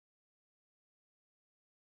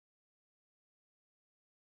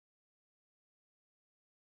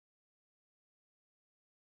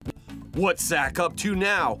What's Zach up to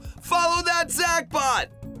now? Follow that Zachbot!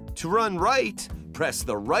 To run right, press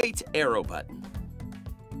the right arrow button.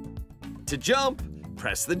 To jump,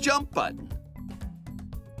 press the jump button.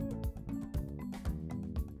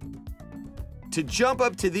 To jump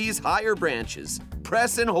up to these higher branches,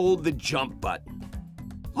 press and hold the jump button.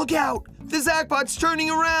 Look out! The Zachbot's turning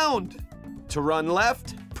around! To run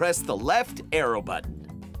left, press the left arrow button.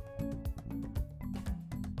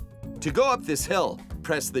 To go up this hill,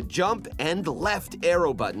 press the jump and left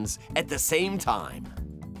arrow buttons at the same time.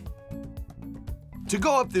 To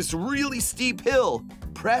go up this really steep hill,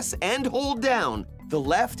 press and hold down the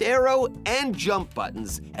left arrow and jump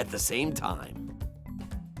buttons at the same time.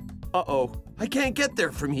 Uh-oh, I can't get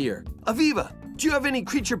there from here. Aviva, do you have any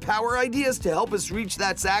creature power ideas to help us reach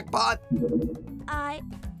that Zachbot?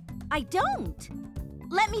 I don't.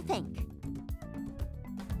 Let me think.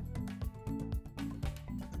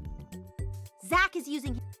 Zach is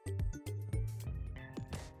using...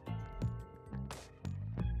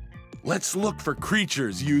 Let's look for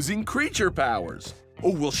creatures using creature powers.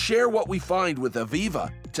 Oh, we'll share what we find with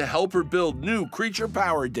Aviva to help her build new creature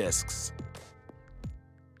power discs.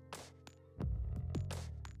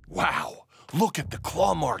 Wow, look at the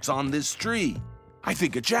claw marks on this tree. I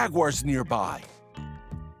think a jaguar's nearby.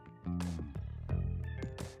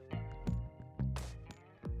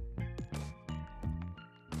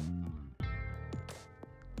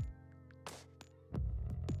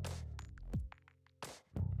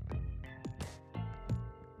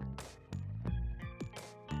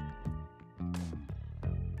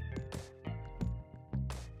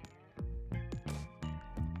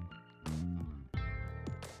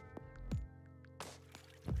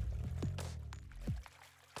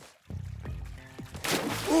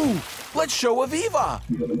 Ooh, let's show Aviva.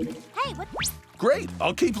 Hey, what? Great,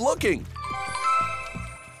 I'll keep looking.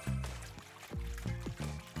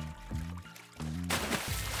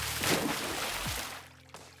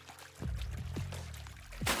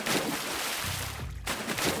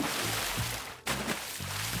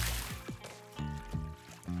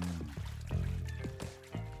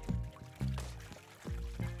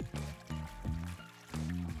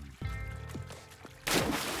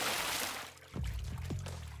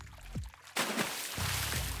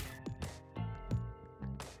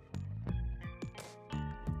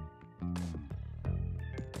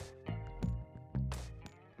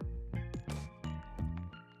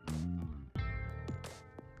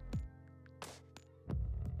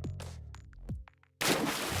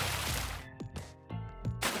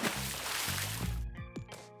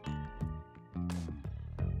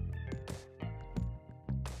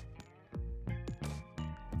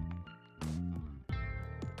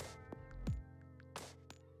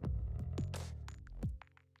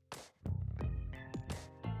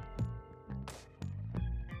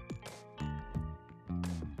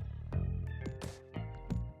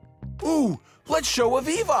 Ooh, let's show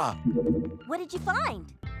Aviva. What did you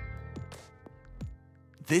find?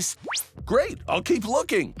 This... Great, I'll keep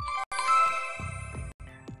looking.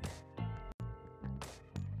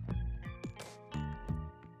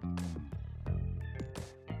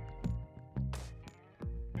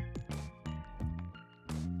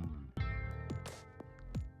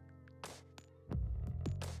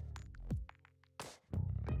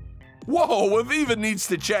 Whoa, Aviva needs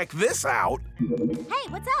to check this out. Hey,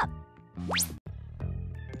 what's up?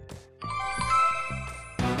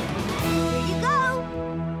 Here you go.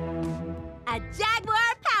 A jaguar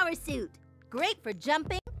power suit. Great for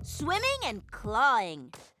jumping, swimming, and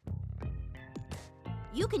clawing.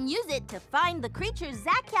 You can use it to find the creatures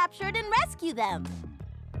Zach captured and rescue them.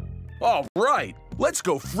 All right, let's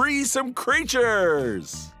go free some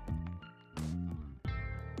creatures.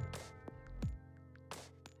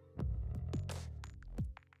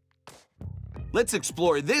 Let's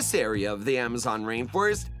explore this area of the Amazon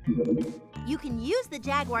rainforest. You can use the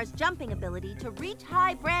jaguar's jumping ability to reach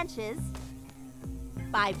high branches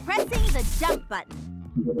by pressing the jump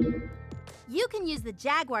button. You can use the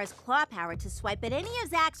jaguar's claw power to swipe at any of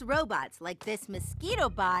Zach's robots, like this mosquito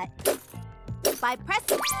bot, by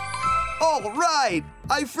pressing... All right,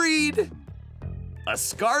 I freed a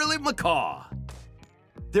scarlet macaw.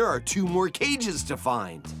 There are 2 more cages to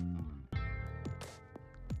find.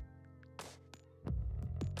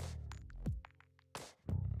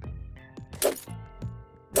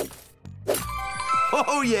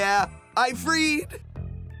 Oh yeah, I freed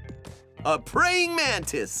a praying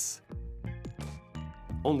mantis.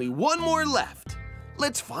 Only 1 more left.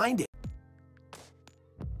 Let's find it.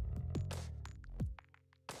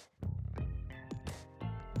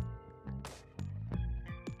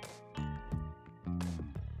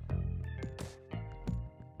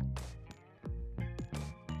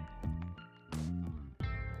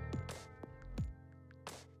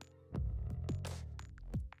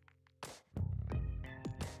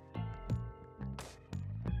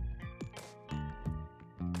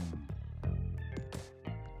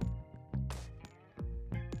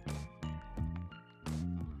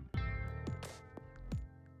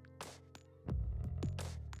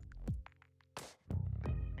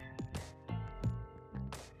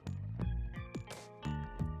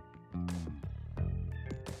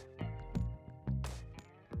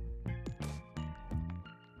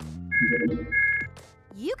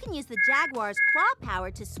 You can use the Jaguar's claw power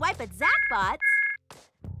to swipe at Zachbots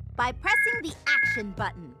by pressing the Action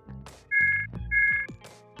button.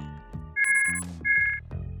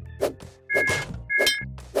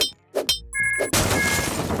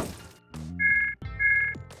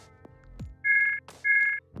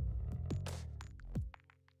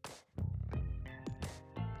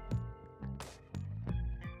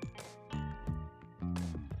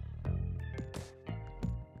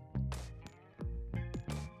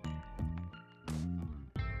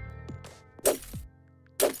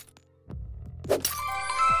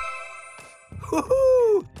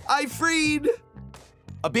 Woohoo! I freed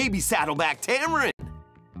a baby saddleback tamarin.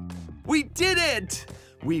 We did it!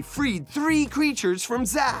 We freed 3 creatures from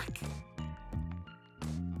Zach.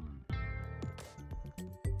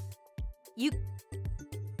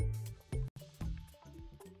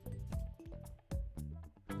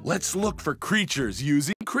 Let's look for creatures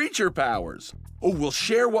using creature powers. Oh, we'll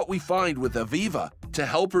share what we find with Aviva to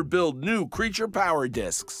help her build new creature power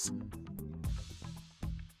discs.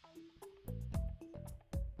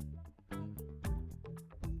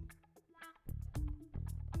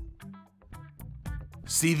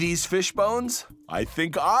 See these fish bones? I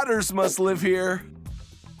think otters must live here.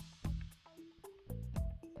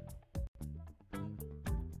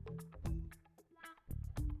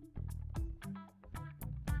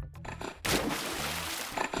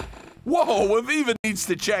 Whoa, Aviva needs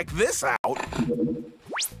to check this out.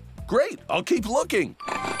 Great, I'll keep looking.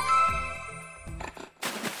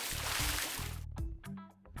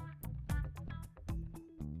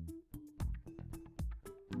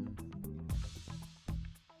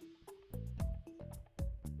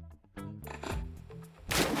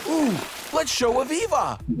 Ooh, let's show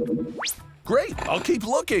Aviva. Great, I'll keep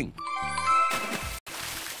looking.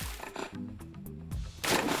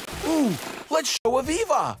 Ooh, let's show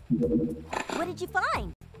Aviva. What did you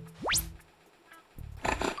find?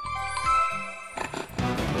 Here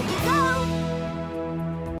you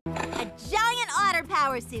go! A giant otter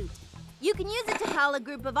power suit. You can use it to call a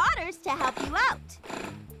group of otters to help you out.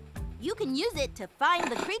 You can use it to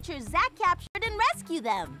find the creatures Zach captured and rescue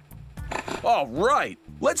them. All right,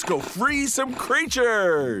 let's go free some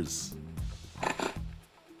creatures.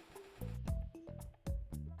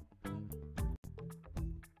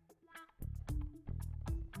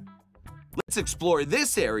 Let's explore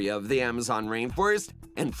this area of the Amazon rainforest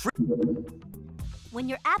and free. When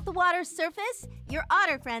you're at the water's surface, your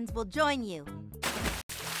otter friends will join you.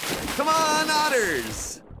 Come on,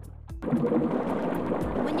 otters!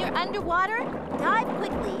 When you're underwater, dive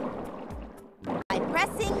quickly by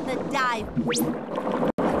pressing the dive. You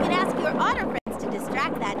can ask your otter friends to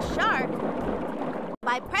distract that shark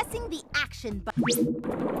by pressing the Action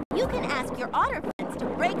button. You can ask your otter friends to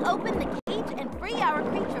break open the cage and free our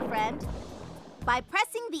creature friend by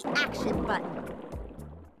pressing the Action button.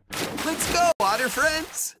 Let's go, otter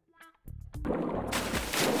friends!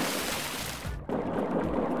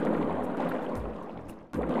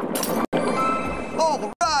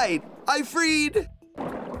 All right, I freed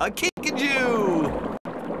a kinkajou.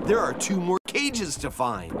 There are 2 more cages to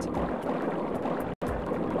find.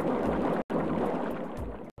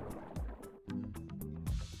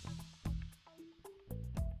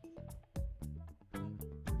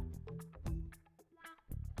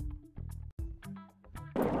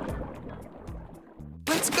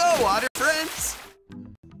 Let's go, otter friends!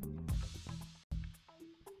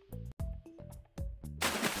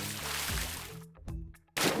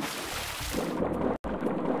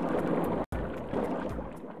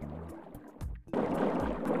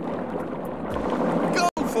 Go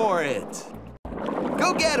for it!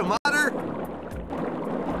 Go get him, otter!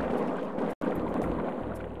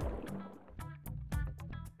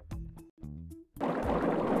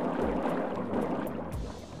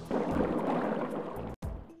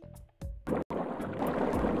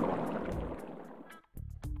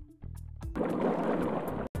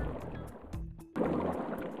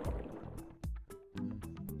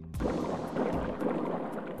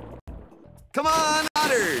 Come on,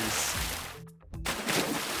 otters!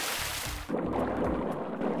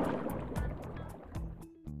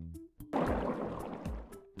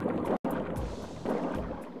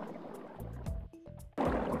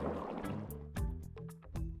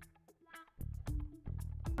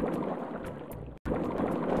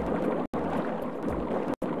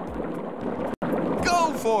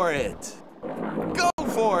 Go for it! Go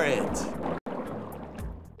for it!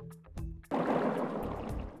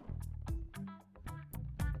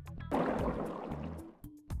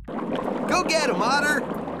 Go get him, otter!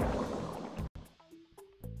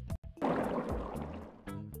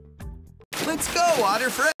 Let's go, otter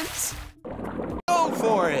friends!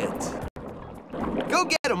 for it. Go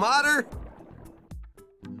get him, Otter.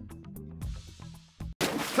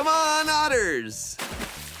 Come on, otters.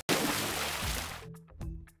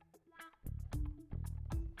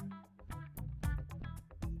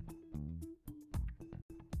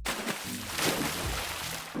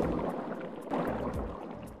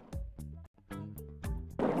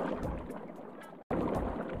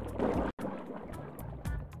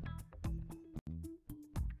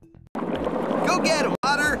 Go get him,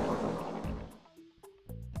 Otter!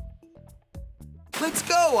 Let's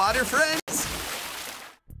go, Otter friends!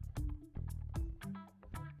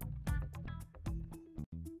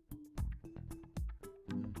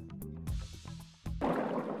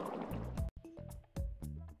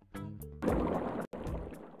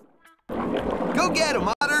 Go get him,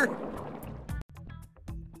 Otter!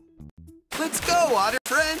 Let's go, Otter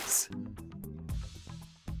friends!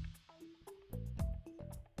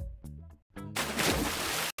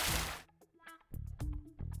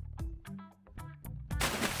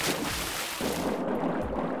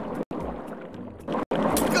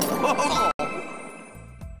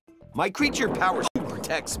 My creature power suit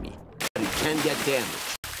protects me, but it can get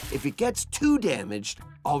damaged. If it gets too damaged,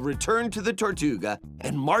 I'll return to the Tortuga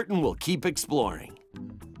and Martin will keep exploring.